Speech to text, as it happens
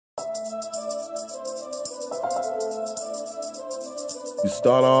You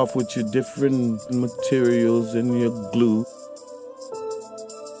start off with your different materials and your glue.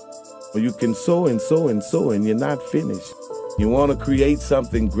 You can sew and sew and sew and you're not finished. You want to create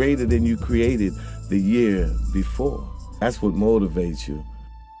something greater than you created the year before. That's what motivates you.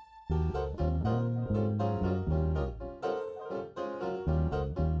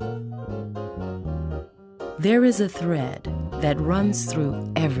 There is a thread that runs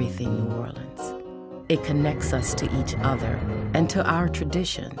through everything New Orleans. It connects us to each other and to our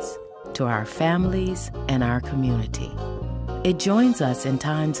traditions, to our families and our community. It joins us in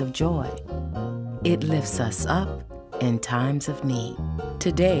times of joy. It lifts us up in times of need.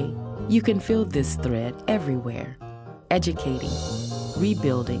 Today, you can feel this thread everywhere, educating,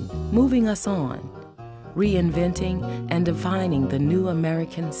 rebuilding, moving us on, reinventing and defining the new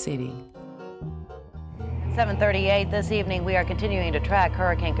American city. 7:38 this evening, we are continuing to track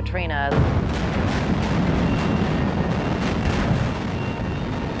Hurricane Katrina.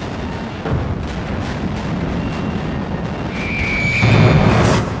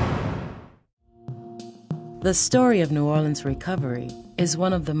 The story of New Orleans' recovery is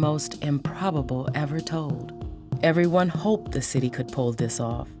one of the most improbable ever told. Everyone hoped the city could pull this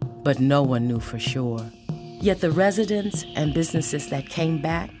off, but no one knew for sure. Yet the residents and businesses that came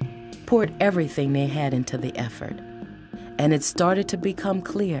back poured everything they had into the effort. And it started to become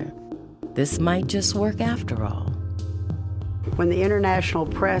clear, this might just work after all. When the international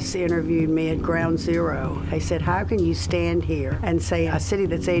press interviewed me at Ground Zero, they said, how can you stand here and say a city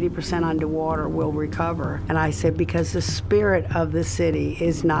that's 80% underwater will recover? And I said, because the spirit of the city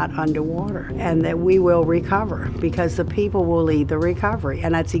is not underwater, and that we will recover because the people will lead the recovery.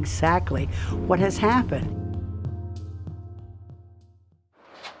 And that's exactly what has happened.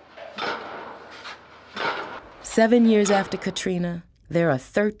 Seven years after Katrina, there are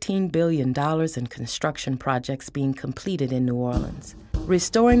 $13 billion in construction projects being completed in New Orleans,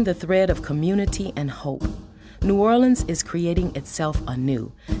 restoring the thread of community and hope. New Orleans is creating itself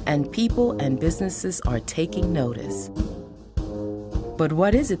anew, and people and businesses are taking notice. But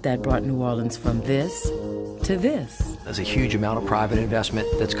what is it that brought New Orleans from this to this? There's a huge amount of private investment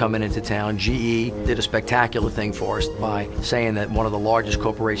that's coming into town. GE did a spectacular thing for us by saying that one of the largest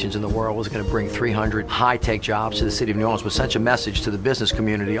corporations in the world was going to bring 300 high-tech jobs to the city of New Orleans, with such a message to the business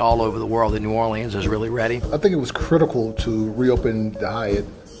community all over the world that New Orleans is really ready. I think it was critical to reopen the Hyatt.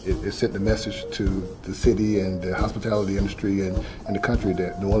 It sent the message to the city and the hospitality industry and the country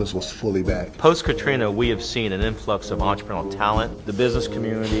that New Orleans was fully back. Post-Katrina, we have seen an influx of entrepreneurial talent. The business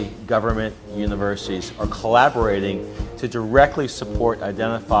community, government, universities are collaborating to directly support,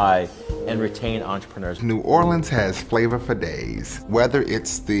 identify, and retain entrepreneurs. New Orleans has flavor for days. Whether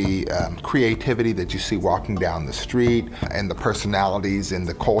it's the creativity that you see walking down the street and the personalities and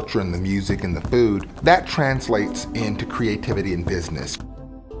the culture and the music and the food, that translates into creativity in business.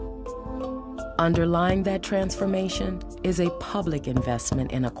 Underlying that transformation is a public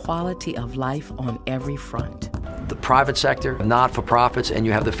investment in a quality of life on every front. The private sector, not-for-profits, and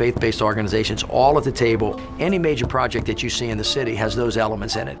you have the faith-based organizations all at the table. Any major project that you see in the city has those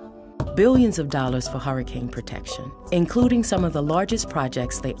elements in it. Billions of dollars for hurricane protection, including some of the largest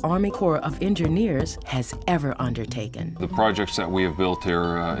projects the Army Corps of Engineers has ever undertaken. The projects that we have built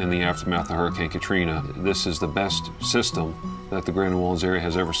here in the aftermath of Hurricane Katrina, this is the best system that the Greater New Orleans area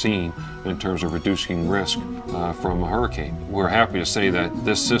has ever seen in terms of reducing risk from a hurricane. We're happy to say that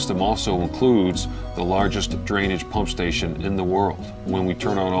this system also includes the largest drainage pump station in the world. When we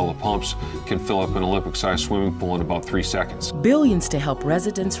turn on all the pumps, can fill up an Olympic-sized swimming pool in about 3 seconds. Billions to help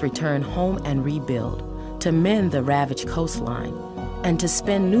residents return home and rebuild, to mend the ravaged coastline, and to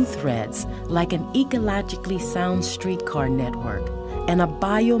spin new threads like an ecologically sound streetcar network and a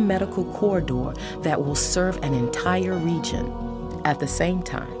biomedical corridor that will serve an entire region. At the same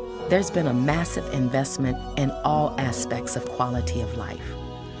time, there's been a massive investment in all aspects of quality of life,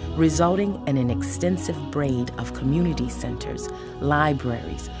 resulting in an extensive braid of community centers,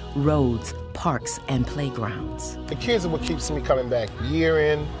 libraries, roads, parks, and playgrounds. The kids are what keeps me coming back year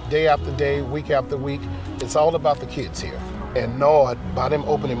in, day after day, week after week. It's all about the kids here. And NOLA, by them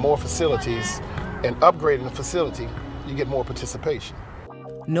opening more facilities and upgrading the facility, you get more participation.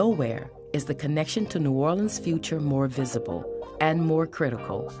 Nowhere is the connection to New Orleans' future more visible and more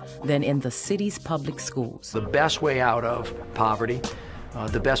critical than in the city's public schools. The best way out of poverty,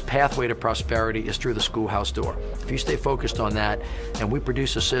 the best pathway to prosperity is through the schoolhouse door. If you stay focused on that and we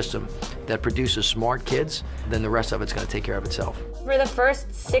produce a system that produces smart kids, then the rest of it's going to take care of itself. For the first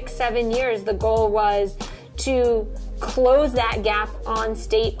 6-7 years, the goal was to close that gap on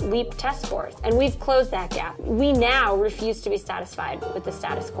state LEAP test scores, and we've closed that gap. We now refuse to be satisfied with the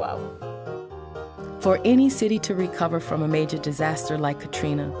status quo. For any city to recover from a major disaster like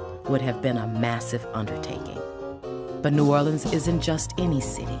Katrina would have been a massive undertaking. But New Orleans isn't just any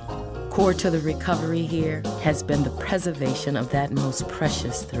city. Core to the recovery here has been the preservation of that most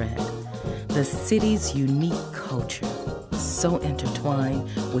precious thread, the city's unique culture, so intertwined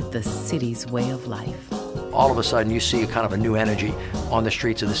with the city's way of life. All of a sudden you see a kind of a new energy on the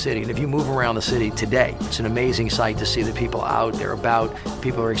streets of the city. And if you move around the city today, it's an amazing sight to see the people out there about.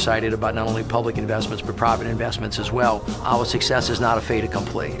 People are excited about not only public investments, but private investments as well. Our success is not a fait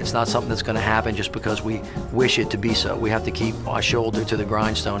accompli. It's not something that's going to happen just because we wish it to be so. We have to keep our shoulder to the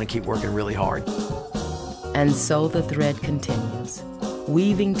grindstone and keep working really hard. And so the thread continues,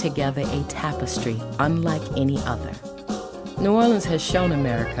 weaving together a tapestry unlike any other. New Orleans has shown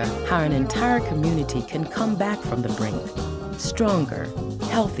America how an entire community can come back from the brink, stronger,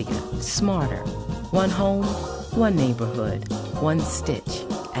 healthier, smarter, one home, one neighborhood, one stitch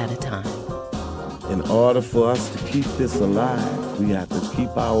at a time. In order for us to keep this alive, we have to keep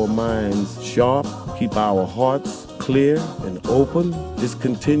our minds sharp, keep our hearts clear and open, just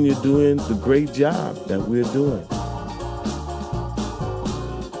continue doing the great job that we're doing.